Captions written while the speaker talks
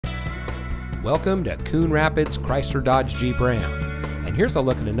Welcome to Coon Rapids Chrysler Dodge Jeep Ram. And here's a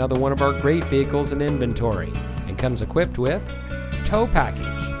look at another one of our great vehicles in inventory, and comes equipped with tow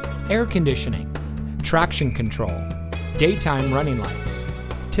package, air conditioning, traction control, daytime running lights,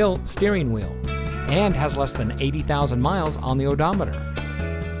 tilt steering wheel, and has less than 80,000 miles on the odometer.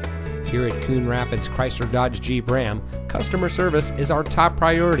 Here at Coon Rapids Chrysler Dodge Jeep Ram, customer service is our top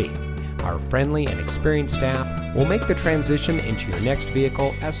priority. Our friendly and experienced staff will make the transition into your next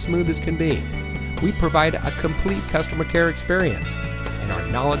vehicle as smooth as can be. We provide a complete customer care experience, and our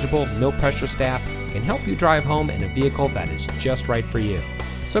knowledgeable, no-pressure staff can help you drive home in a vehicle that is just right for you.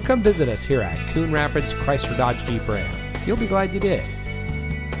 So come visit us here at Coon Rapids Chrysler Dodge Jeep Ram. You'll be glad you did.